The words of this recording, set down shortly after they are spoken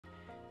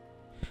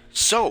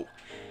So,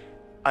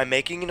 I'm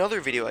making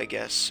another video, I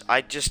guess.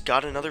 I just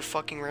got another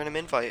fucking random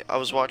invite. I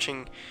was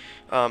watching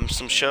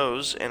some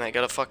shows, and I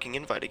got a fucking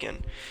invite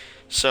again.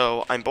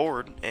 So, I'm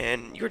bored,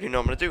 and you already know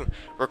what I'm gonna do.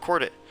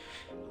 Record it.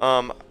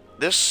 Um,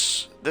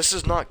 this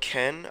is not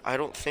Ken, I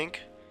don't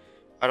think.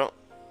 I don't...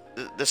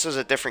 This is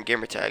a different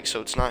gamer tag,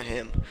 so it's not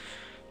him.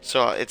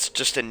 So, it's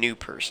just a new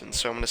person.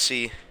 So, I'm gonna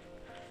see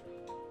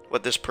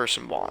what this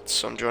person wants.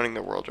 So, I'm joining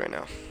their world right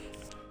now.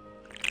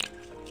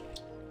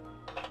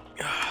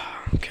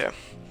 Okay.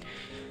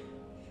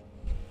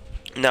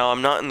 Now,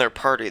 I'm not in their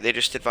party. They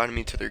just invited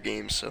me to their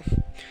game, so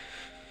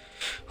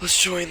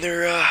let's join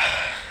their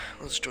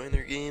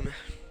game.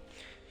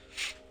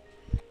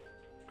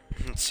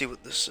 Let's see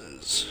what this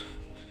is.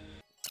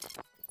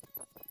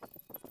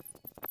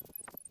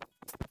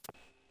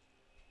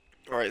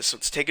 Alright, so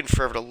it's taken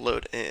forever to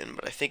load in,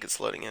 but I think it's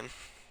loading in.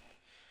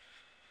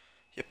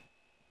 Yep.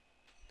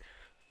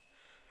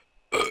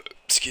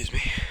 Excuse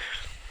me.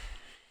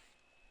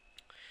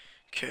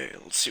 Okay,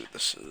 let's see what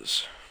this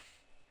is.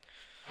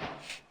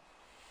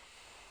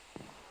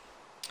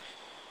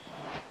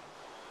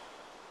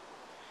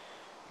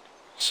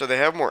 So they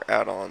have more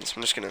add-ons.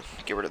 I'm just gonna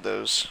get rid of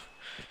those.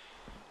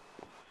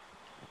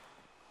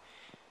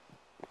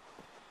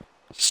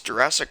 It's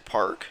Jurassic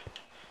Park.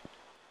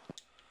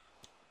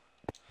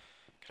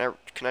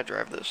 Can I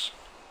drive this?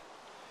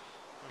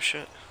 Oh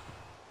shit.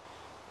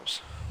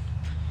 Oops.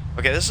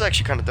 Okay, this is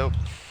actually kind of dope.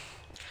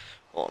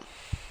 Hold on.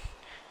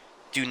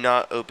 Do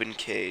not open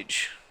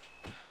cage.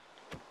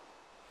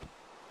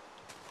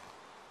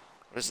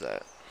 What is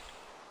that?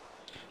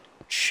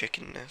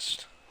 Chicken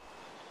nest.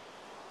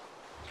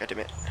 God damn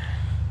it.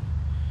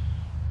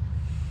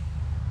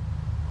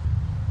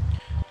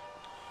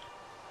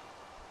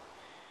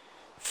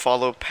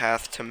 Follow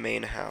path to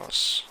main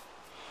house.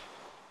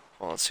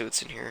 Well, let's see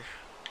what's in here.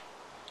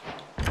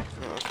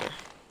 Oh, okay.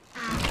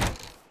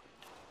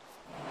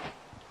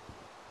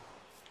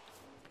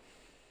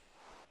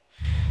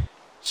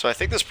 So I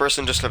think this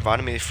person just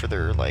invited me for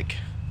their, like,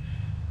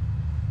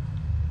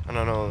 I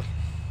don't know.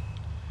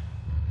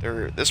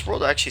 This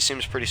world actually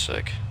seems pretty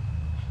sick.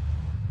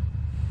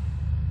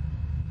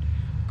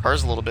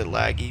 Car's a little bit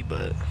laggy,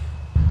 but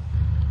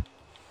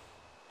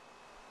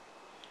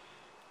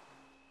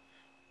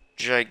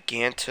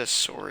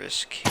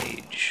Gigantosaurus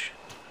cage.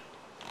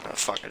 Oh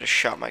fuck, I just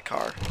shot my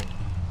car.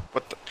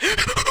 What the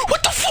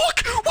What the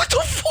fuck? What the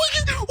fuck?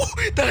 Oh,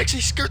 that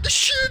actually scared the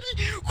shit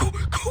out of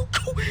me. Go.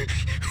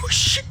 Oh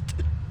shit.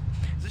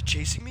 Is it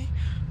chasing me?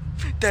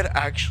 That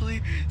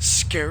actually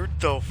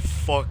scared the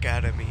fuck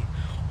out of me.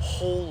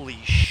 Holy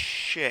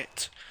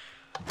shit.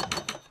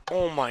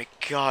 Oh my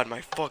god,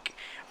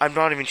 I'm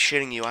not even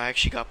shitting you. I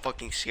actually got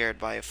fucking scared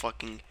by a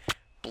fucking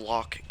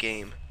block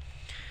game.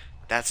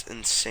 That's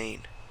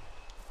insane.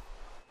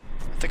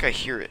 I think I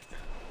hear it.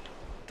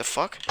 The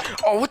fuck?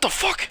 Oh, what the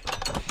fuck?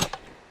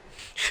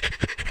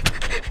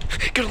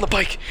 Get on the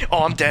bike.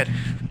 Oh, I'm dead.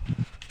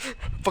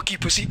 Fuck you,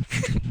 pussy.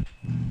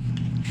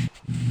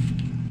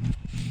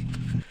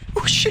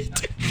 Oh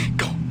shit.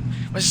 Go.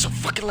 Why is it so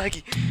fucking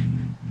laggy?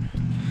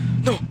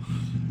 No.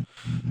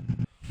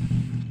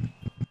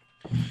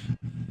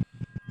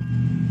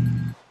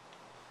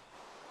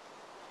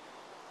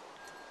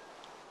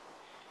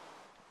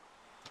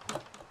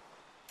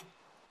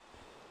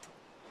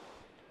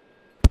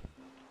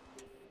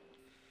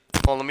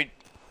 Well,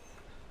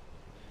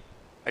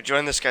 I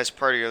joined this guy's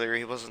party earlier.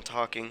 He wasn't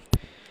talking.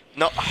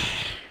 No.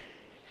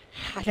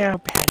 Hello,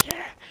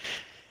 Badger.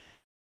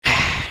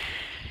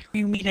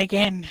 We meet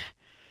again.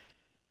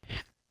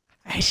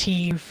 I see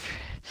you've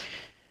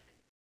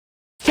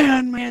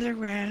found my other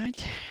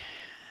world.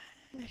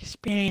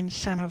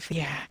 Experienced some of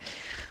the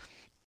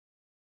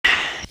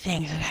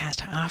things it has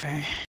to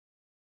offer.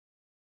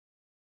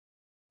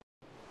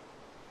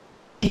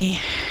 See,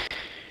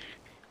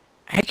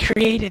 I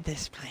created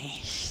this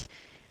place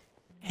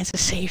as a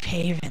safe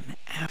haven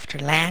after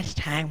last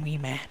time we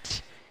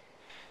met.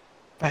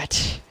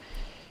 But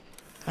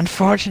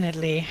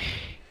unfortunately,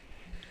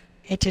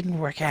 it didn't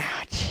work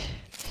out.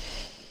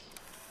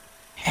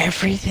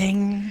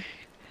 Everything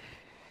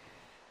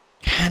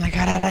kinda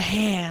got out of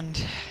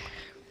hand.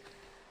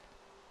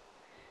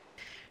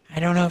 I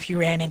don't know if you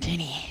ran into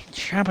any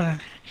trouble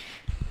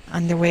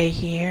on the way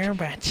here,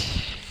 but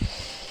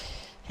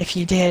if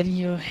you did,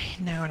 you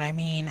know what I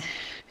mean.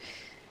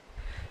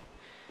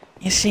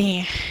 You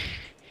see,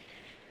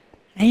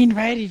 I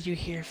invited you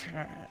here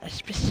for a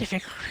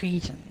specific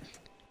reason.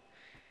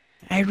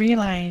 I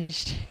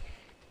realized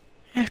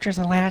after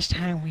the last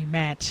time we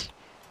met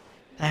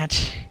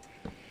that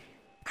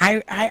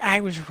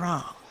I was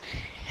wrong,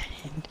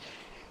 and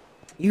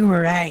you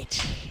were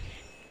right.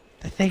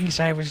 The things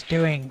I was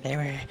doing, they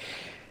were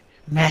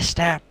messed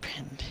up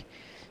and,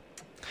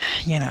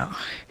 you know,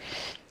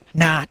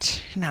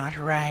 not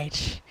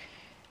right.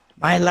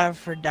 My love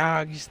for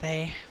dogs,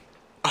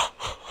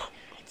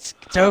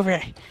 it's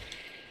over.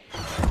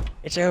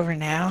 It's over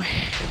now,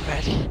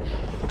 but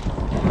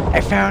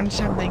I found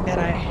something that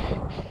I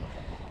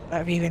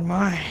love even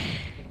more.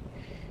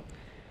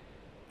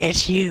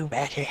 It's you,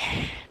 Becky.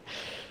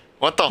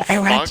 What the I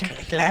want fuck? to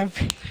make love.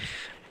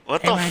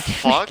 What I the want to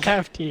fuck? make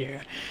love to you.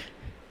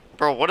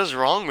 Bro, what is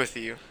wrong with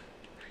you?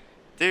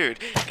 Dude,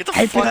 get the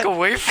I fuck built-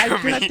 away I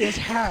from built me. this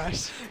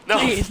house. No.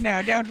 Please,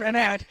 no, don't run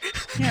out.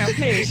 No,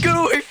 please. Get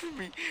away from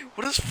me.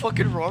 What is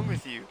fucking wrong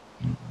with you?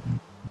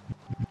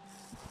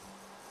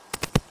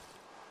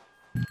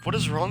 What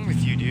is wrong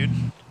with you, dude?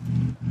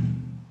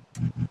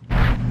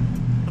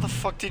 Where the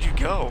fuck did you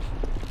go?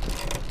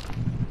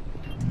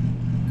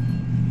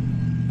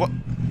 What?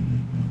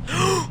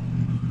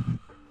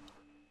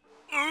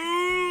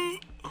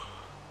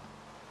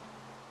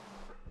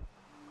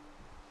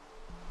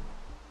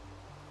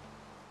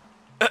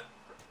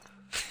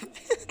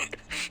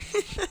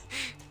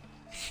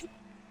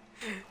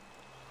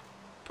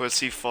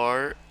 Pussy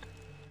fart.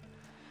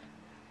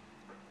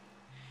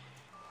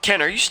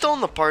 Ken, are you still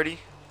in the party?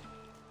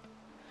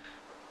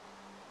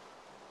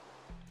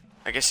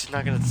 I guess he's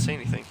not gonna say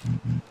anything.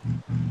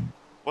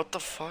 What the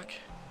fuck?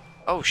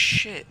 Oh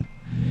shit.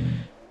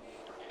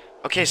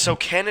 Okay, so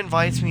Ken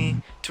invites me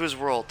to his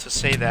world to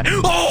say that.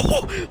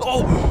 Oh!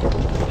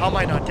 Oh! How am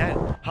I not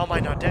dead? How am I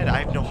not dead? I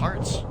have no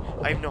hearts.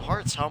 I have no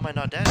hearts. How am I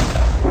not dead?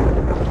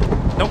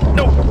 No,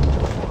 no!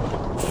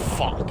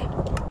 Fuck.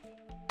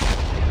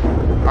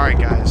 Alright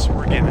guys,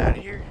 we're getting out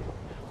of here.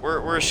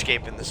 We're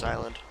escaping this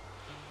island.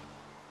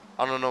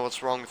 I don't know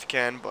what's wrong with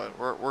Ken, but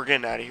we're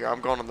getting out of here.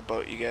 I'm going on the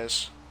boat, you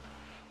guys.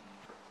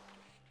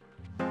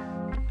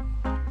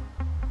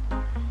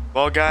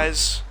 Well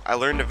guys, I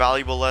learned a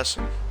valuable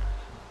lesson.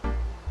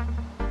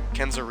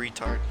 Ken's a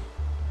retard.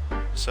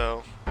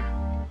 So,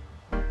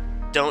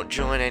 don't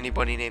join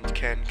anybody named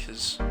Ken,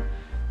 because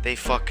they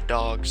fuck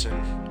dogs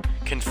and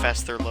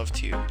confess their love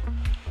to you.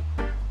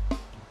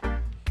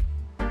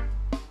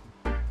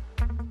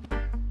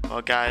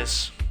 Well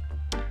guys,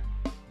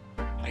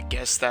 I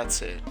guess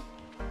that's it.